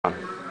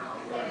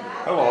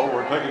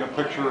taking a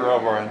picture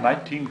of our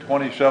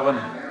 1927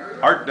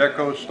 Art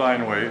Deco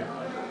Steinway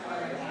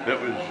that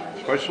was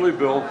specially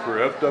built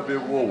for F.W.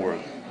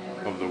 Woolworth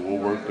of the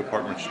Woolworth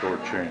department store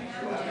chain.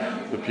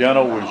 The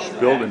piano was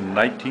built in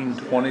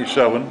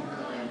 1927.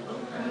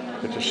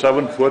 It's a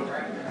 7-foot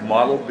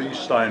Model B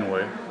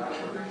Steinway,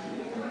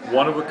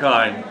 one of a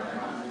kind,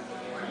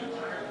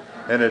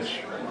 and it's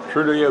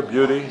truly a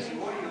beauty.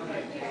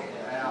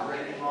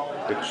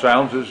 It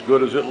sounds as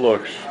good as it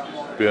looks,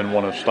 being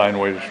one of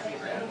Steinway's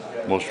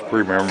most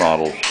premier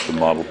models, the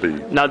Model B.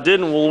 Now,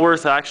 didn't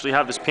Woolworth actually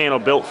have this piano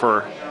built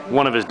for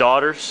one of his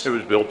daughters? It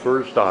was built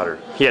for his daughter.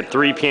 He had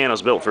 3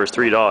 pianos built for his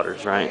 3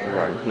 daughters, right?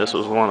 Right. This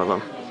was one of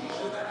them.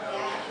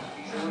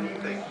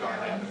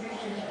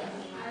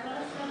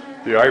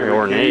 The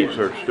ivory keys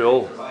are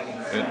still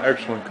in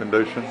excellent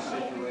condition.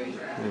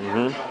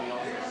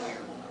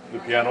 The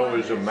piano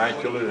is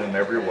immaculate in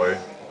every way.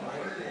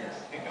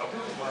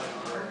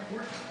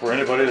 For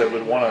anybody that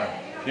would want a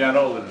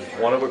piano that is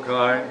one of a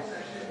kind,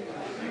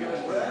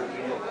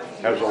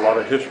 has a lot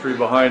of history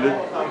behind it,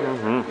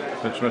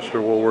 since Mr.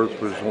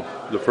 Woolworth was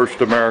the first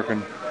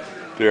American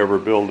to ever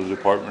build a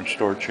department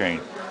store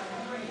chain.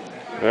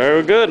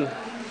 Very good.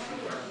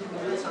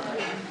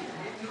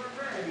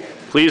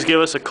 Please give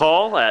us a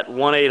call at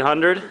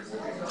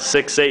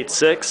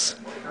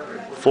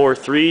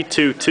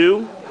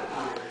 1-800-686-4322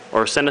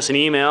 or send us an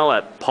email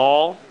at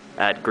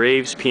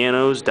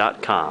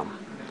paul@gravespianos.com.